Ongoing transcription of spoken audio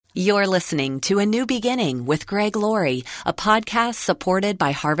You're listening to A New Beginning with Greg Laurie, a podcast supported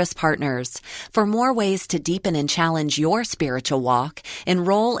by Harvest Partners. For more ways to deepen and challenge your spiritual walk,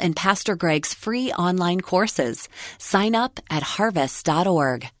 enroll in Pastor Greg's free online courses. Sign up at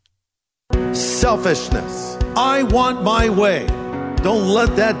harvest.org. Selfishness. I want my way. Don't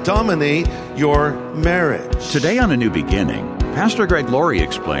let that dominate your marriage. Today on A New Beginning, Pastor Greg Laurie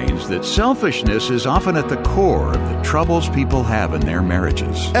explains that selfishness is often at the core of the troubles people have in their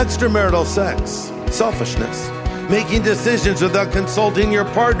marriages. Extramarital sex. Selfishness. Making decisions without consulting your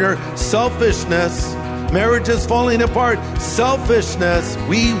partner. Selfishness. Marriages falling apart. Selfishness.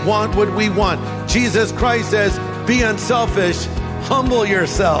 We want what we want. Jesus Christ says, be unselfish. Humble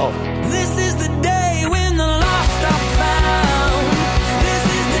yourself. This is the day when the lost are found. This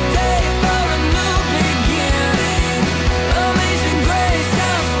is the day for a new beginning. Amazing grace,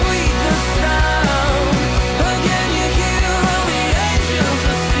 how sweet the sound. Again you hear all the angels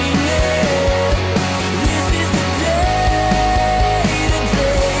are singing. This is the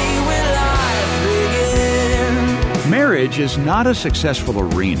day when life begins. Marriage is not a successful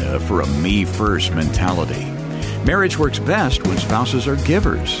arena for a me-first mentality. Marriage works best when spouses are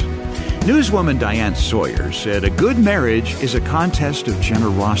givers. Newswoman Diane Sawyer said, "A good marriage is a contest of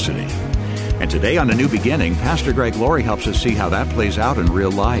generosity." And today on A New Beginning, Pastor Greg Laurie helps us see how that plays out in real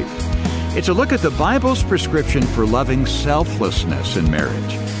life. It's a look at the Bible's prescription for loving selflessness in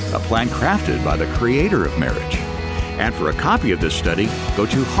marriage, a plan crafted by the creator of marriage. And for a copy of this study, go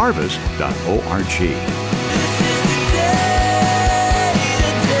to harvest.org.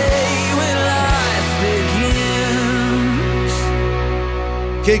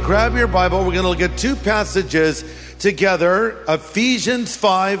 Okay, grab your Bible. We're going to look at two passages together, Ephesians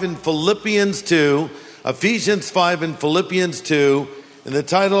 5 and Philippians 2. Ephesians 5 and Philippians 2. And the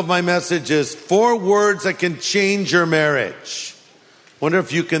title of my message is 4 Words That Can Change Your Marriage. Wonder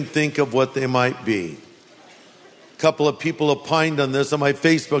if you can think of what they might be. A couple of people opined on this on my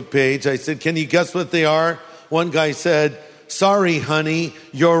Facebook page. I said, can you guess what they are? One guy said, sorry, honey,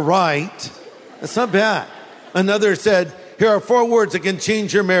 you're right. That's not bad. Another said, here are 4 words that can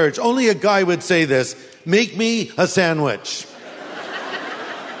change your marriage. Only a guy would say this. Make me a sandwich.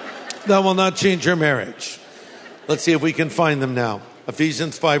 That will not change your marriage. Let's see if we can find them now.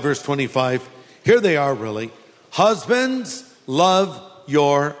 Ephesians 5 verse 25. Here they are really. Husbands, love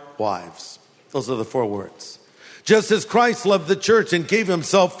your wives. Those are the 4 words. Just as Christ loved the church and gave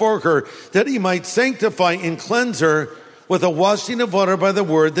himself for her, that he might sanctify and cleanse her with a washing of water by the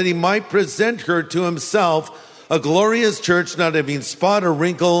word, that he might present her to himself a glorious church, not having spot or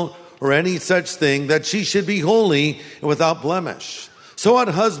wrinkle or any such thing, that she should be holy and without blemish. So ought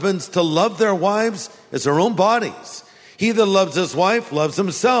husbands to love their wives as their own bodies. He that loves his wife loves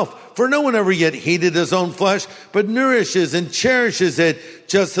himself. For no one ever yet hated his own flesh, but nourishes and cherishes it,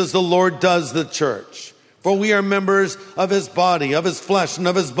 just as the Lord does the church. For we are members of his body, of his flesh, and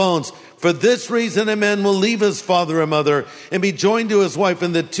of his bones. For this reason a man will leave his father and mother, and be joined to his wife,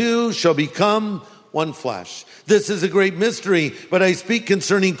 and the two shall become one flesh. This is a great mystery, but I speak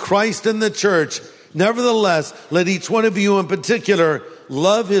concerning Christ and the church. Nevertheless, let each one of you in particular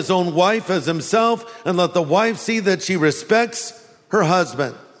love his own wife as himself, and let the wife see that she respects her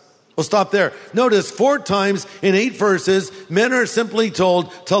husband. We'll stop there. Notice 4 times in 8 verses, men are simply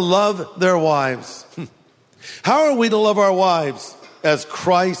told to love their wives. How are we to love our wives? As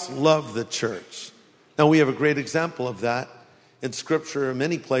Christ loved the church. Now we have a great example of that in Scripture in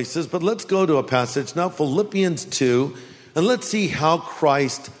many places, but let's go to a passage now, Philippians 2, and let's see how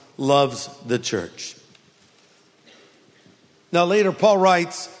Christ loves the church. Now later, Paul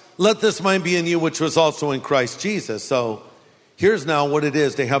writes, let this mind be in you, which was also in Christ Jesus. So here's now what it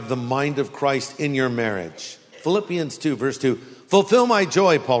is to have the mind of Christ in your marriage. Philippians 2, verse 2, fulfill my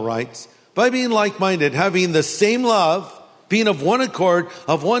joy, Paul writes, by being like-minded, having the same love, being of one accord,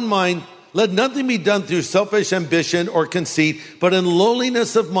 of one mind. Let nothing be done through selfish ambition or conceit, but in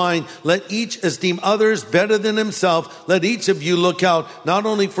lowliness of mind, let each esteem others better than himself. Let each of you look out not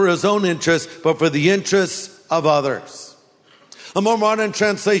only for his own interests, but for the interests of others. A more modern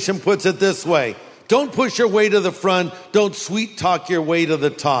translation puts it this way. Don't push your way to the front. Don't sweet talk your way to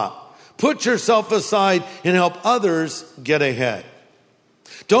the top. Put yourself aside and help others get ahead.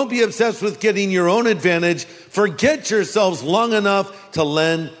 Don't be obsessed with getting your own advantage. Forget yourselves long enough to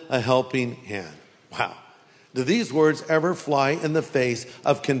lend a helping hand. Wow. Do these words ever fly in the face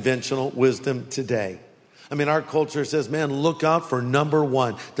of conventional wisdom today? I mean, our culture says, man, look out for number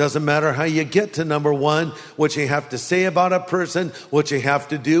one. Doesn't matter how you get to number one, what you have to say about a person, what you have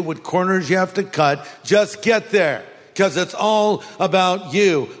to do, what corners you have to cut. Just get there. because it's all about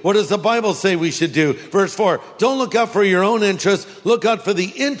you. What does the Bible say we should do? Verse 4, don't look out for your own interests, look out for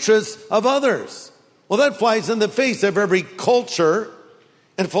the interests of others. Well, that flies in the face of every culture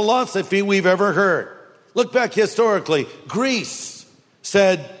and philosophy we've ever heard. Look back historically. Greece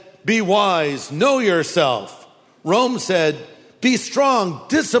said, be wise, know yourself. Rome said, be strong,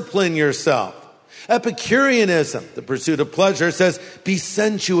 discipline yourself. Epicureanism, the pursuit of pleasure, says, be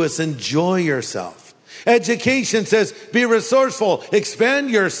sensuous, enjoy yourself. Education says, be resourceful, expand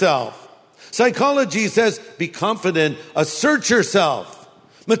yourself. Psychology says, be confident, assert yourself.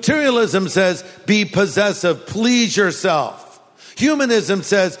 Materialism says, be possessive, please yourself. Humanism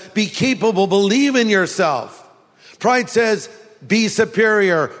says, be capable, believe in yourself. Pride says, be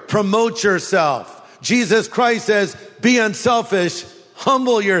superior, promote yourself. Jesus Christ says, be unselfish,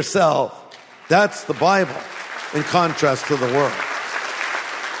 humble yourself. That's the Bible in contrast to the world.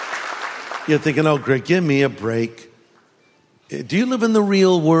 You're thinking, oh, Greg, give me a break. Do you live in the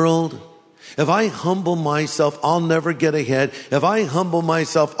real world? If I humble myself, I'll never get ahead. If I humble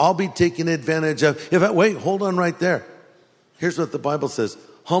myself, I'll be taken advantage of. Wait, hold on right there. Here's what the Bible says.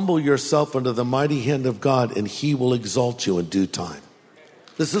 Humble yourself under the mighty hand of God, and he will exalt you in due time.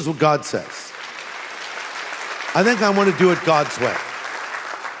 This is what God says. I think I want to do it God's way.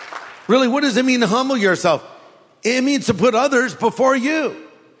 Really, what does it mean to humble yourself? It means to put others before you.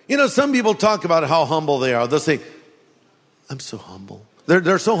 You know, some people talk about how humble they are. They'll say, I'm so humble.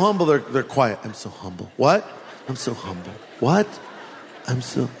 They're so humble, they're quiet. I'm so humble. What? I'm so humble. What? I'm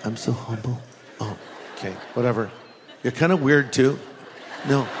so humble. Oh, okay, whatever. You're kind of weird too.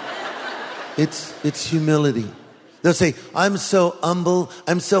 No, it's humility. They'll say, I'm so humble,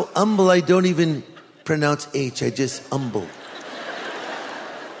 I don't even pronounce H, I just humble.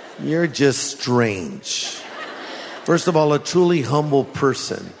 You're just strange. First of all, a truly humble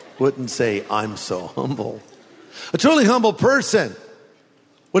person wouldn't say, I'm so humble. A truly humble person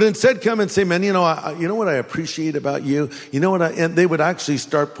would instead come and say, man, you know what I appreciate about you? You know what and they would actually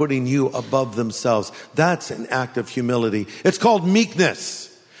start putting you above themselves. That's an act of humility. It's called meekness.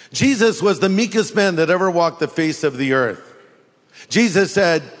 Jesus was the meekest man that ever walked the face of the earth. Jesus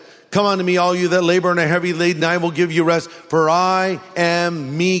said, come unto me, all you that labor and are heavy laden, I will give you rest, for I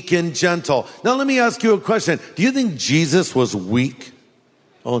am meek and gentle. Now let me ask you a question. Do you think Jesus was weak?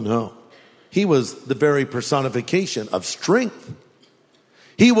 Oh no. He was the very personification of strength.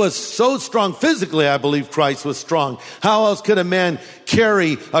 He was so strong. Physically, I believe Christ was strong. How else could a man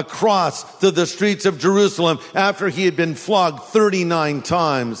carry a cross through the streets of Jerusalem after he had been flogged 39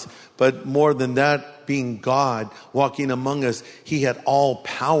 times? But more than that, being God walking among us, he had all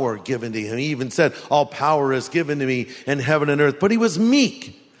power given to him. He even said, all power is given to me in heaven and earth. But he was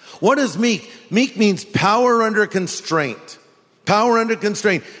meek. What is meek? Meek means power under constraint. Power under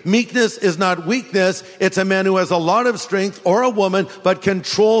constraint. Meekness is not weakness. It's a man who has a lot of strength, or a woman, but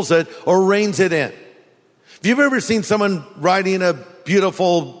controls it or reins it in. Have you ever seen someone riding a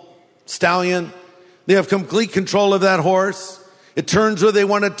beautiful stallion? They have complete control of that horse. It turns where they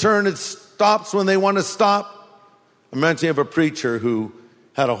want to turn. It stops when they want to stop. I'm imagining of a preacher who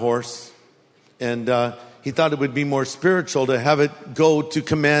had a horse, and he thought it would be more spiritual to have it go to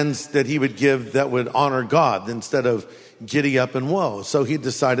commands that he would give that would honor God instead of giddy up and woe. So he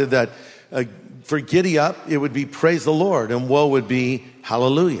decided that for giddy up, it would be praise the Lord, and woe would be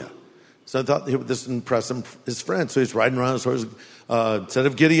hallelujah. So I thought this would impress his friend. So he's riding around his horse. Instead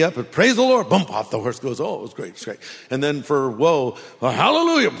of giddy up, praise the Lord, bump off the horse goes, oh, it was great, it's great. And then for woe,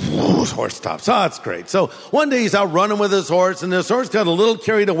 hallelujah, horse stops. Oh, that's great. So one day he's out running with his horse, and his horse got a little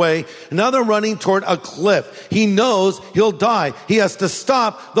carried away. And now they're running toward a cliff. He knows he'll die. He has to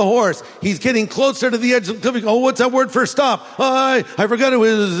stop the horse. He's getting closer to the edge of the cliff. Oh, what's that word for stop? I forgot it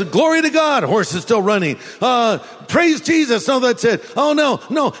was glory to God. Horse is still running. Praise Jesus. No, that's it. Oh,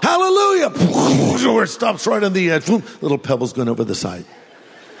 no, hallelujah. Horse stops right on the edge. Little pebbles going over the side.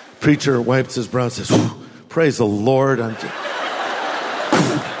 Preacher wipes his brow and says, praise the Lord. Okay.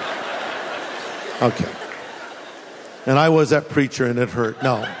 And I was that preacher and it hurt.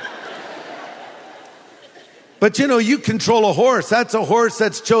 No. But you control a horse. That's a horse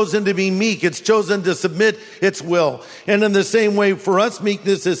that's chosen to be meek. It's chosen to submit its will. And in the same way, for us,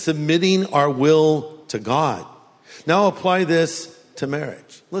 meekness is submitting our will to God. Now apply this to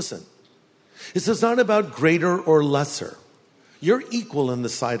marriage. Listen, this is not about greater or lesser. You're equal in the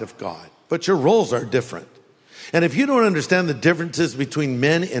sight of God, but your roles are different. And if you don't understand the differences between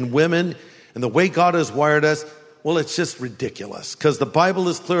men and women and the way God has wired us, well, it's just ridiculous, because the Bible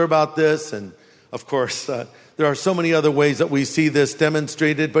is clear about this, and Of course, there are so many other ways that we see this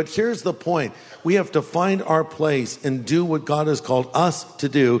demonstrated, but here's the point. We have to find our place and do what God has called us to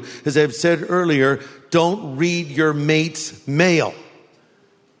do. As I've said earlier, don't read your mate's mail.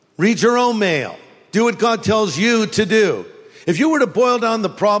 Read your own mail. Do what God tells you to do. If you were to boil down the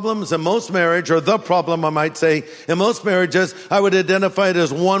problems in most marriage, or the problem I might say, in most marriages, I would identify it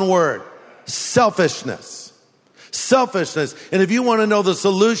as one word: selfishness. Selfishness. And if you want to know the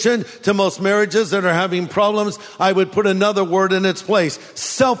solution to most marriages that are having problems, I would put another word in its place: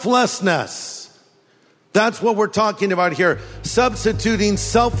 selflessness. That's what we're talking about here. Substituting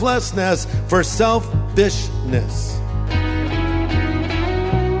selflessness for selfishness.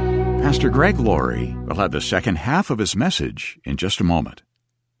 Pastor Greg Laurie will have the second half of his message in just a moment.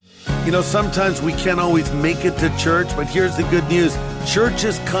 You know, sometimes we can't always make it to church, but here's the good news. Church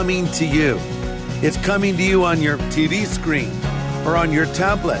is coming to you. It's coming to you on your TV screen, or on your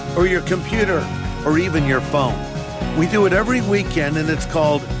tablet, or your computer, or even your phone. We do it every weekend, and it's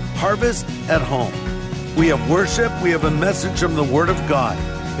called Harvest at Home. We have worship. We have a message from the Word of God.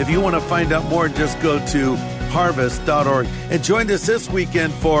 If you want to find out more, just go to harvest.org. And join us this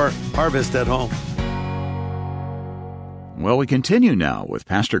weekend for Harvest at Home. Well, we continue now with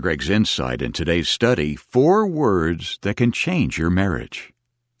Pastor Greg's insight in today's study, 4 words that can change your marriage.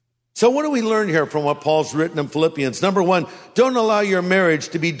 So what do we learn here from what Paul's written in Philippians? Number 1, don't allow your marriage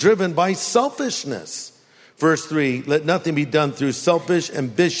to be driven by selfishness. Verse 3, let nothing be done through selfish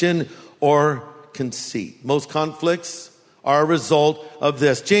ambition or conceit. Most conflicts are a result of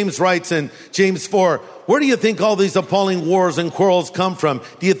this. James writes in James 4, where do you think all these appalling wars and quarrels come from?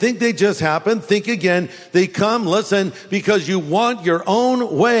 Do you think they just happen? Think again. They come, listen, because you want your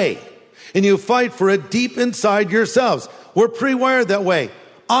own way, and you fight for it deep inside yourselves. We're pre-wired that way.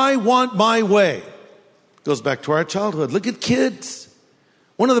 I want my way. Goes back to our childhood. Look at kids.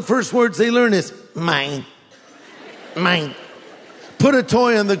 One of the first words they learn is mine. Mine. Put a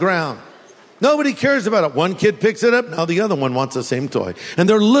toy on the ground. Nobody cares about it. One kid picks it up. Now the other one wants the same toy. And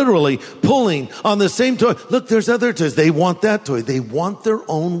they're literally pulling on the same toy. Look, there's other toys. They want that toy. They want their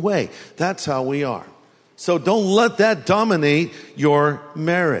own way. That's how we are. So don't let that dominate your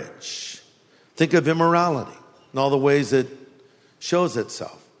marriage. Think of immorality and all the ways it shows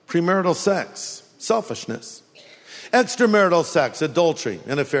itself. Premarital sex, selfishness. Extramarital sex, adultery,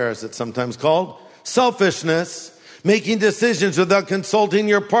 an affair as it's sometimes called. Selfishness. Making decisions without consulting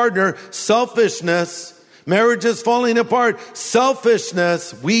your partner, selfishness. Marriages falling apart,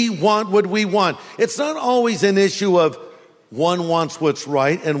 selfishness. We want what we want. It's not always an issue of one wants what's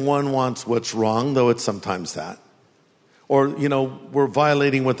right and one wants what's wrong, though it's sometimes that. Or, we're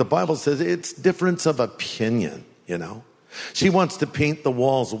violating what the Bible says. It's difference of opinion, She wants to paint the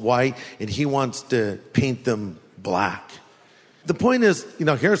walls white and he wants to paint them black. The point is,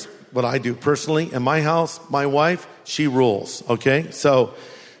 here's what I do personally. In my house, my wife, she rules, okay? So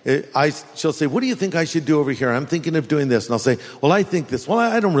she'll say, what do you think I should do over here? I'm thinking of doing this. And I'll say, well, I think this. Well,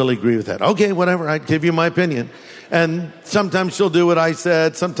 I don't really agree with that. Okay, whatever. I give you my opinion. And sometimes she'll do what I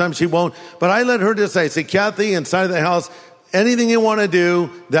said. Sometimes she won't. But I let her decide. I say, Kathy, inside the house, anything you want to do,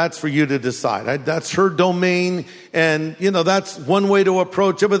 that's for you to decide. That's her domain. And, that's one way to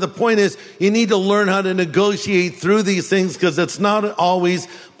approach it. But the point is, you need to learn how to negotiate through these things because it's not always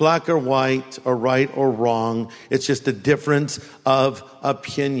black or white or right or wrong. It's just a difference of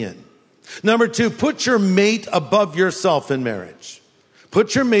opinion. Number 2, put your mate above yourself in marriage.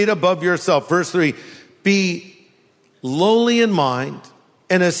 Put your mate above yourself. Verse 3, be lowly in mind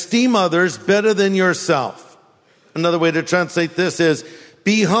and esteem others better than yourself. Another way to translate this is,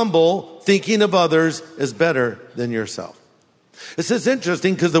 be humble, thinking of others is better than yourself. This is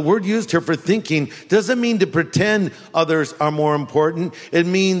interesting because the word used here for thinking doesn't mean to pretend others are more important. It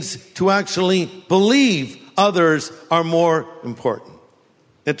means to actually believe others are more important.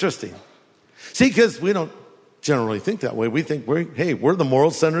 Interesting. See, because we don't generally think that way. We think we're the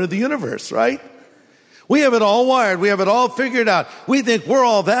moral center of the universe, right? We have it all wired. We have it all figured out. We think we're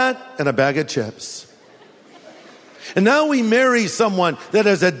all that and a bag of chips. And now we marry someone that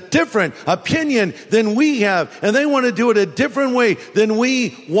has a different opinion than we have, and they want to do it a different way than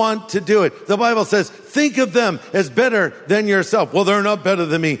we want to do it. The Bible says, think of them as better than yourself. Well, they're not better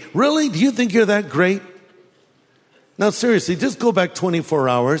than me. Really? Do you think you're that great? Now, seriously, just go back 24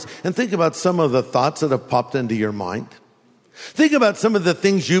 hours and think about some of the thoughts that have popped into your mind. Think about some of the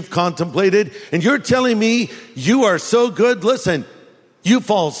things you've contemplated, and you're telling me you are so good. Listen, you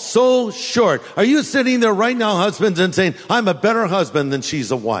fall so short. Are you sitting there right now, husbands, and saying, I'm a better husband than she's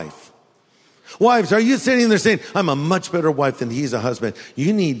a wife? Wives, are you sitting there saying, I'm a much better wife than he's a husband?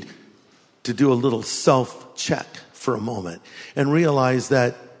 You need to do a little self-check for a moment and realize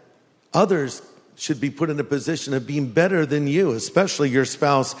that others should be put in a position of being better than you, especially your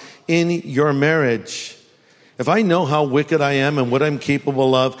spouse in your marriage. If I know how wicked I am and what I'm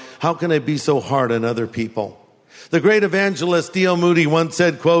capable of, how can I be so hard on other people? The great evangelist D.L. Moody once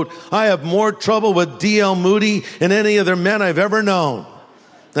said, quote, I have more trouble with D.L. Moody than any other man I've ever known.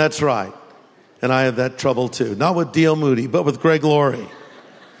 That's right. And I have that trouble too. Not with D.L. Moody, but with Greg Laurie.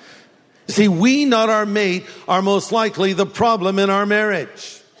 See, we, not our mate, are most likely the problem in our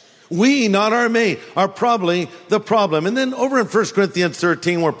marriage. We, not our mate, are probably the problem. And then over in 1 Corinthians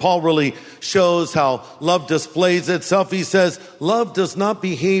 13, where Paul really shows how love displays itself, he says, love does not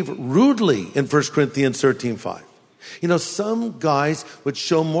behave rudely in 1 Corinthians 13:5. You know, some guys would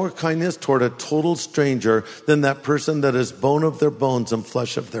show more kindness toward a total stranger than that person that is bone of their bones and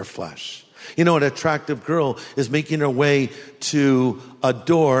flesh of their flesh. You know, an attractive girl is making her way to a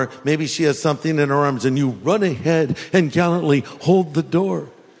door. Maybe she has something in her arms and you run ahead and gallantly hold the door.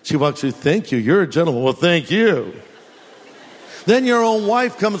 She walks through, thank you, you're a gentleman. Well, thank you. Then your own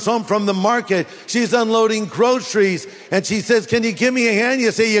wife comes home from the market. She's unloading groceries and she says, can you give me a hand?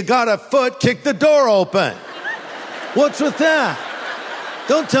 You say, you got a foot, kick the door open. What's with that?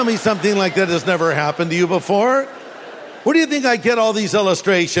 Don't tell me something like that has never happened to you before. Where do you think I get all these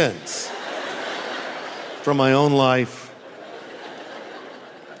illustrations? From my own life.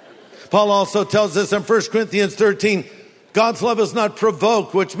 Paul also tells us in 1 Corinthians 13, God's love is not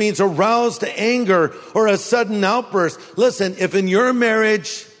provoked, which means aroused to anger or a sudden outburst. Listen, if in your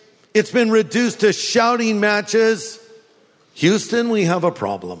marriage it's been reduced to shouting matches, Houston, we have a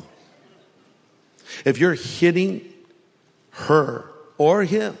problem. If you're hitting her or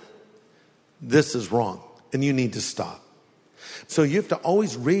him, this is wrong and you need to stop. So you have to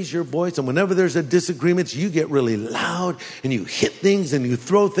always raise your voice, and whenever there's a disagreement, you get really loud and you hit things and you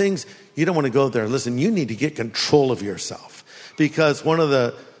throw things. You don't want to go there. Listen, you need to get control of yourself, because one of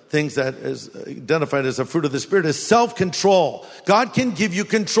the things that is identified as a fruit of the Spirit is self-control. God can give you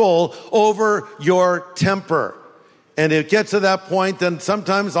control over your temper. And if it gets to that point, then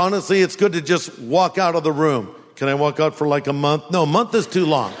sometimes, honestly, it's good to just walk out of the room. Can I walk out for like a month? No, a month is too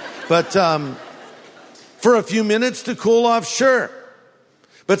long. But for a few minutes to cool off, sure.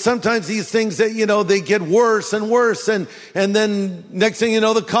 But sometimes these things that, they get worse and worse. And then next thing you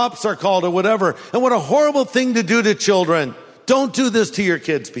know, the cops are called or whatever. And what a horrible thing to do to children. Don't do this to your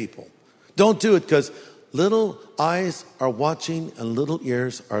kids, people. Don't do it, because little eyes are watching and little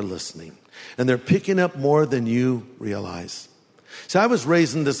ears are listening. And they're picking up more than you realize. So I was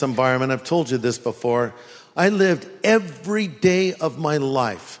raised in this environment. I've told you this before. I lived every day of my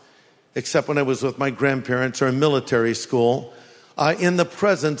life, except when I was with my grandparents or in military school, in the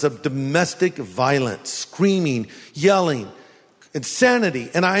presence of domestic violence, screaming, yelling, insanity.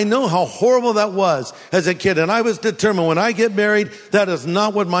 And I know how horrible that was as a kid. And I was determined, when I get married, that is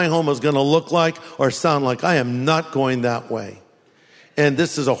not what my home is going to look like or sound like. I am not going that way. And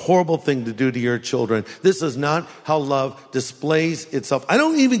this is a horrible thing to do to your children. This is not how love displays itself. I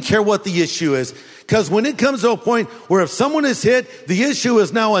don't even care what the issue is, because when it comes to a point where if someone is hit, the issue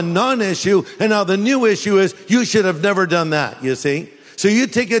is now a non-issue, and now the new issue is you should have never done that, you see? So you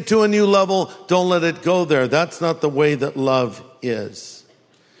take it to a new level, don't let it go there. That's not the way that love is.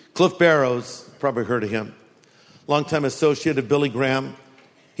 Cliff Barrows, probably heard of him, longtime associate of Billy Graham.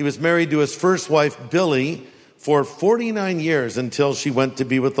 He was married to his first wife, Billy, for 49 years until she went to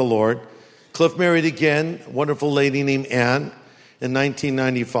be with the Lord. Cliff married again, a wonderful lady named Ann, in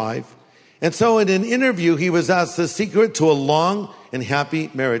 1995. And so in an interview, he was asked the secret to a long and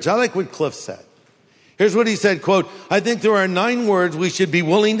happy marriage. I like what Cliff said. Here's what he said, quote, I think there are 9 words we should be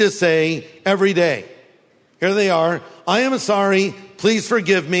willing to say every day. Here they are. I am sorry. Please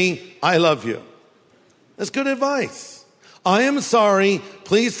forgive me. I love you. That's good advice. I am sorry.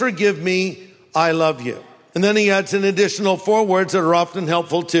 Please forgive me. I love you. And then he adds an additional 4 words that are often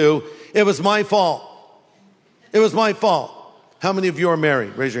helpful too. It was my fault. It was my fault. How many of you are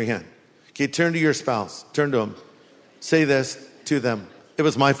married? Raise your hand. Okay, turn to your spouse. Turn to them. Say this to them. It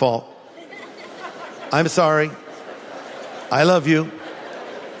was my fault. I'm sorry. I love you.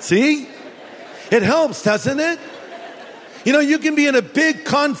 See? It helps, doesn't it? You can be in a big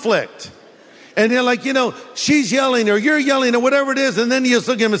conflict. And you're like, she's yelling or you're yelling or whatever it is. And then you just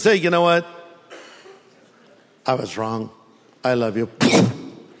look at him and say, you know what? I was wrong. I love you.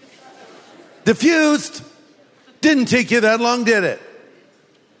 Diffused. Didn't take you that long, did it?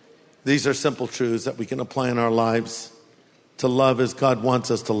 These are simple truths that we can apply in our lives to love as God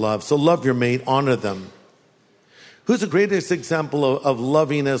wants us to love. So love your mate, honor them. Who's the greatest example of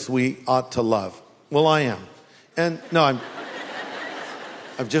loving as we ought to love? Well, I am. And no,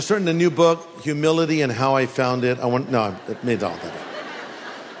 I've just written a new book, Humility and How I Found It. It made all that up.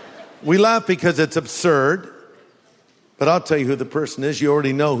 We laugh because it's absurd. But I'll tell you who the person is. You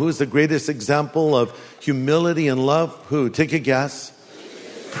already know. Who's the greatest example of humility and love? Who? Take a guess.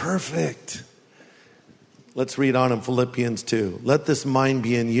 Perfect. Let's read on in Philippians 2. Let this mind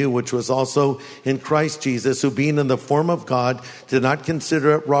be in you, which was also in Christ Jesus, who being in the form of God, did not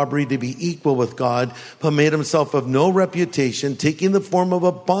consider it robbery to be equal with God, but made himself of no reputation, taking the form of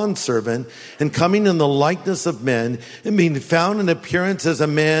a bondservant, and coming in the likeness of men, and being found in appearance as a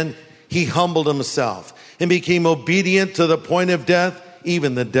man, he humbled himself, and became obedient to the point of death,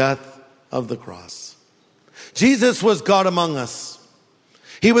 even the death of the cross. Jesus was God among us.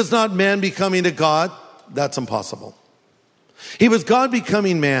 He was not man becoming a God. That's impossible. He was God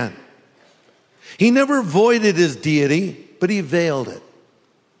becoming man. He never voided his deity, but he veiled it.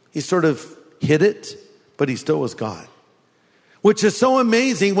 He sort of hid it, but he still was God. Which is so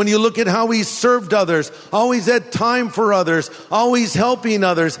amazing when you look at how he served others, always had time for others, always helping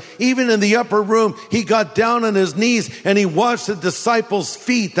others. Even in the upper room, he got down on his knees and he washed the disciples'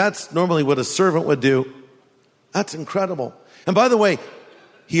 feet. That's normally what a servant would do. That's incredible. And by the way,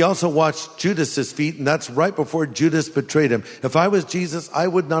 he also washed Judas's feet, and that's right before Judas betrayed him. If I was Jesus, I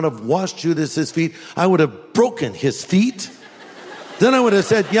would not have washed Judas's feet. I would have broken his feet. Then I would have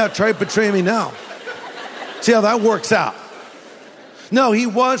said, yeah, try betraying me now. See how that works out. No, he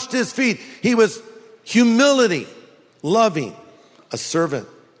washed his feet. He was humility, loving, a servant.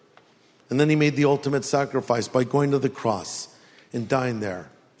 And then he made the ultimate sacrifice by going to the cross and dying there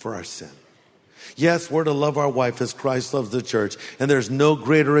for our sin. Yes, we're to love our wife as Christ loves the church. And there's no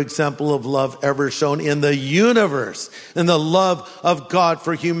greater example of love ever shown in the universe than the love of God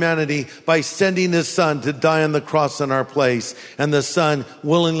for humanity by sending his son to die on the cross in our place. And the son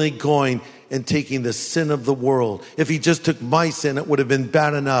willingly going and taking the sin of the world. If he just took my sin, it would have been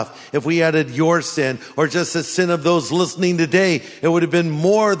bad enough. If we added your sin or just the sin of those listening today, it would have been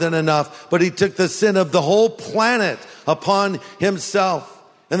more than enough. But he took the sin of the whole planet upon himself.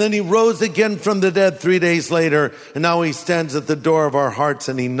 And then he rose again from the dead 3 days later. And now he stands at the door of our hearts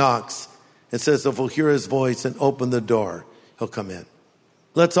and he knocks. It says if we'll hear his voice and open the door, he'll come in.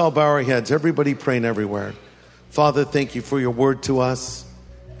 Let's all bow our heads. Everybody praying everywhere. Father, thank you for your word to us.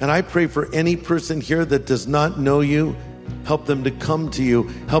 And I pray for any person here that does not know you. Help them to come to you.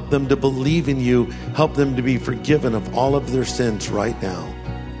 Help them to believe in you. Help them to be forgiven of all of their sins right now.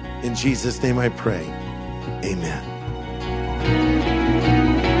 In Jesus' name I pray. Amen.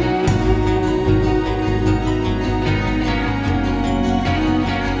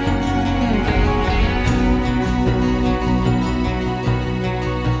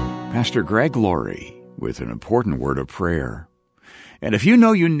 Pastor Greg Laurie with an important word of prayer. And if you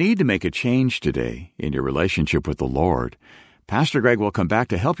know you need to make a change today in your relationship with the Lord, Pastor Greg will come back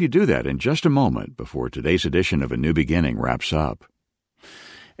to help you do that in just a moment before today's edition of A New Beginning wraps up.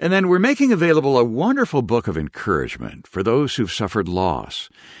 And then we're making available a wonderful book of encouragement for those who've suffered loss.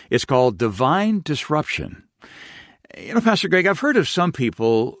 It's called Divine Disruption. You know, Pastor Greg, I've heard of some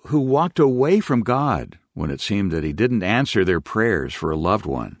people who walked away from God when it seemed that he didn't answer their prayers for a loved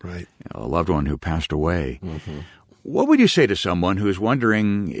one, right? A loved one who passed away. Mm-hmm. What would you say to someone who's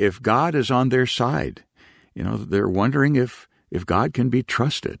wondering if God is on their side? You know, they're wondering if God can be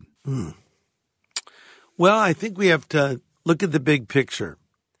trusted. Well, I think we have to look at the big picture.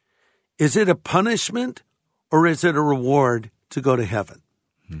 Is it a punishment or is it a reward to go to heaven?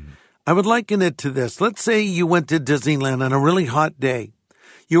 Mm-hmm. I would liken it to this. Let's say you went to Disneyland on a really hot day.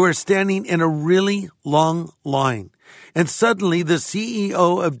 You were standing in a really long line, and suddenly the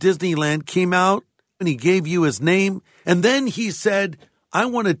CEO of Disneyland came out and he gave you his name, and then he said, I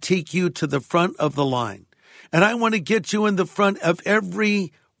want to take you to the front of the line, and I want to get you in the front of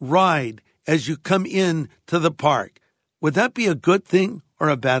every ride as you come in to the park. Would that be a good thing or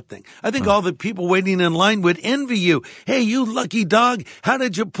a bad thing? I think all the people waiting in line would envy you. Hey, you lucky dog, how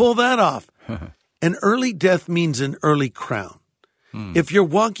did you pull that off? An early death means an early crown. If you're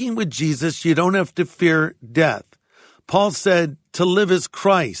walking with Jesus, you don't have to fear death. Paul said, to live is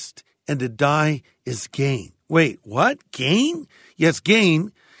Christ and to die is gain. Wait, what? Gain? Yes,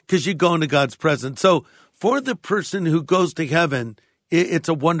 gain, because you go into God's presence. So for the person who goes to heaven, it's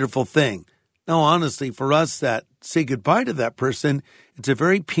a wonderful thing. Now, honestly, for us that say goodbye to that person, it's a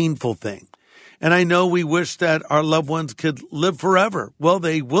very painful thing. And I know we wish that our loved ones could live forever. Well,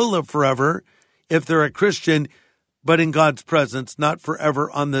 they will live forever if they're a Christian, but in God's presence, not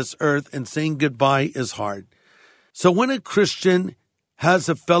forever on this earth, and saying goodbye is hard. So when a Christian has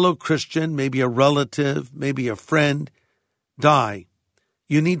a fellow Christian, maybe a relative, maybe a friend, die,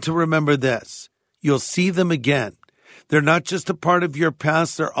 you need to remember this. You'll see them again. They're not just a part of your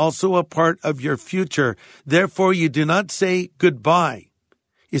past, they're also a part of your future. Therefore, you do not say goodbye.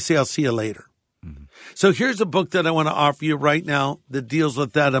 you say, I'll see you later. So here's a book that I want to offer you right now that deals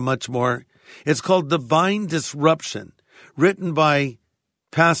with that and much more. It's called Divine Disruption, written by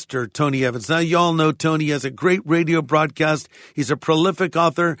Pastor Tony Evans. Now, you all know Tony has a great radio broadcast. He's a prolific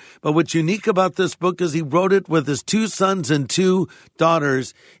author. But what's unique about this book is he wrote it with his 2 sons and 2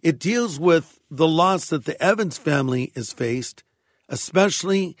 daughters. It deals with the loss that the Evans family has faced,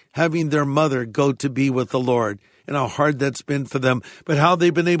 especially having their mother go to be with the Lord, and how hard that's been for them, but how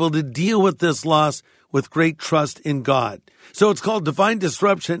they've been able to deal with this loss with great trust in God. So it's called Divine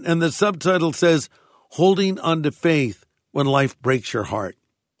Disruption, and the subtitle says, Holding on to Faith When Life Breaks Your Heart.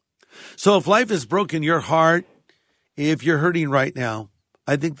 So if life has broken your heart, if you're hurting right now,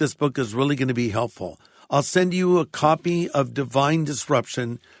 I think this book is really going to be helpful. I'll send you a copy of Divine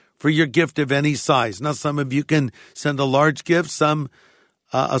Disruption for your gift of any size. Now, some of you can send a large gift, some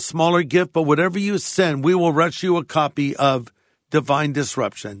a smaller gift, but whatever you send, we will rush you a copy of Divine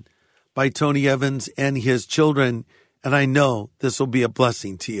Disruption by Tony Evans and his children, and I know this will be a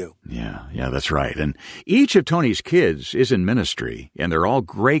blessing to you. Yeah, that's right. And each of Tony's kids is in ministry, and they're all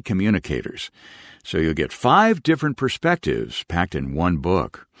great communicators. So you'll get 5 different perspectives packed in one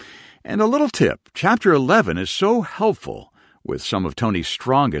book. And a little tip, Chapter 11 is so helpful with some of Tony's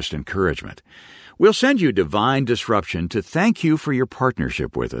strongest encouragement. We'll send you Divine Disruption to thank you for your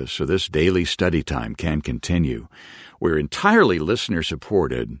partnership with us so this daily study time can continue. We're entirely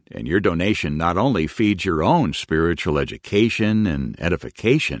listener-supported, and your donation not only feeds your own spiritual education and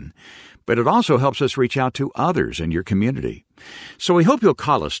edification, but it also helps us reach out to others in your community. So we hope you'll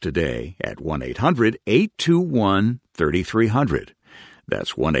call us today at 1-800-821-3300.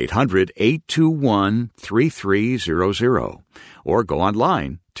 That's 1-800-821-3300. Or go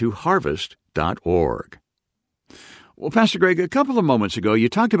online to harvest.org. Well, Pastor Greg, a couple of moments ago, you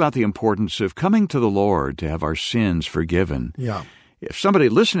talked about the importance of coming to the Lord to have our sins forgiven. Yeah. If somebody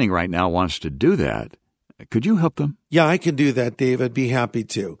listening right now wants to do that, could you help them? Yeah, I can do that, Dave. I'd be happy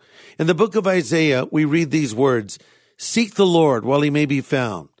to. In the book of Isaiah, we read these words, Seek the Lord while he may be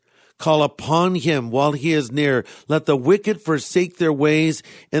found. Call upon him while he is near. Let the wicked forsake their ways,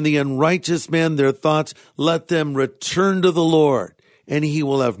 and the unrighteous man their thoughts. Let them return to the Lord, and he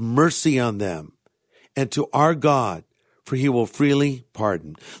will have mercy on them. And to our God, for he will freely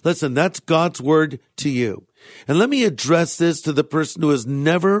pardon. Listen, that's God's word to you. And let me address this to the person who has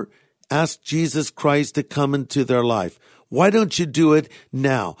never asked Jesus Christ to come into their life. Why don't you do it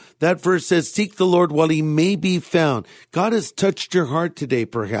now? That verse says, seek the Lord while he may be found. God has touched your heart today,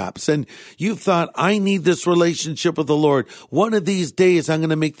 perhaps, and you've thought, I need this relationship with the Lord. One of these days, I'm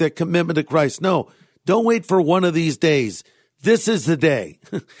going to make that commitment to Christ. No, don't wait for one of these days. This is the day.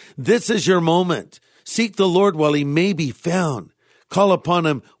 This is your moment. Seek the Lord while he may be found. Call upon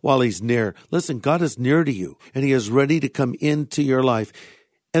him while he's near. Listen, God is near to you, and he is ready to come into your life.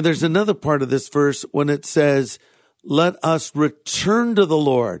 And there's another part of this verse when it says, let us return to the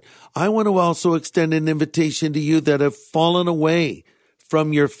Lord. I want to also extend an invitation to you that have fallen away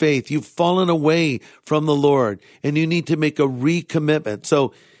from your faith. You've fallen away from the Lord, and you need to make a recommitment.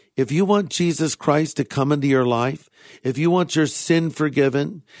 So if you want Jesus Christ to come into your life, if you want your sin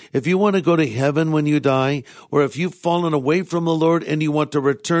forgiven, if you want to go to heaven when you die, or if you've fallen away from the Lord and you want to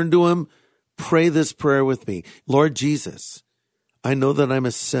return to him, pray this prayer with me. Lord Jesus, I know that I'm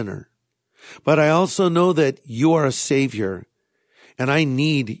a sinner, but I also know that you are a Savior, and I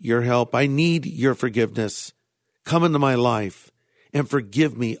need your help. I need your forgiveness. Come into my life and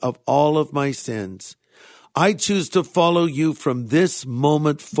forgive me of all of my sins. I choose to follow you from this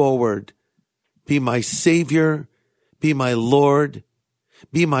moment forward. Be my Savior, be my Lord,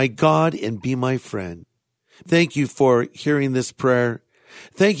 be my God, and be my friend. Thank you for hearing this prayer.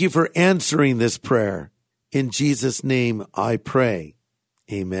 Thank you for answering this prayer. In Jesus' name I pray.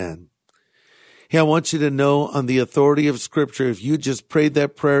 Amen. Hey, I want you to know on the authority of Scripture, if you just prayed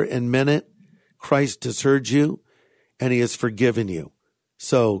that prayer and meant it, Christ has heard you and he has forgiven you.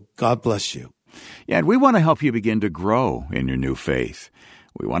 So God bless you. Yeah, and we want to help you begin to grow in your new faith.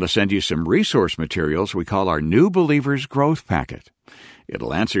 We want to send you some resource materials we call our New Believers Growth Packet.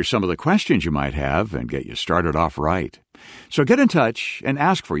 It'll answer some of the questions you might have and get you started off right. So get in touch and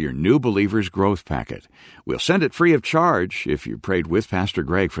ask for your New Believers Growth Packet. We'll send it free of charge if you prayed with Pastor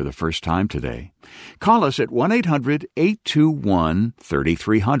Greg for the first time today. Call us at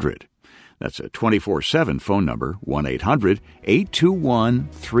 1-800-821-3300. That's a 24/7 phone number,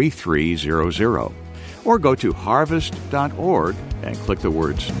 1-800-821-3300. Or go to harvest.org and click the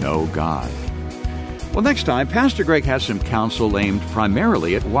words Know God. Well, next time, Pastor Greg has some counsel aimed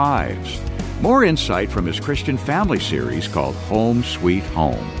primarily at wives. More insight from his Christian family series called Home Sweet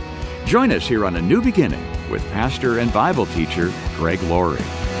Home. Join us here on A New Beginning with pastor and Bible teacher Greg Laurie.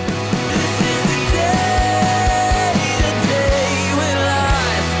 This is the day when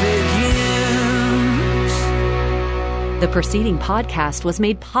life begins. The preceding podcast was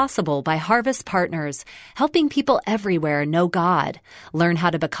made possible by Harvest Partners, helping people everywhere know God. Learn how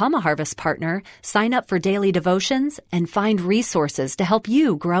to become a Harvest Partner, sign up for daily devotions, and find resources to help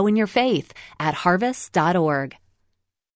you grow in your faith at harvest.org.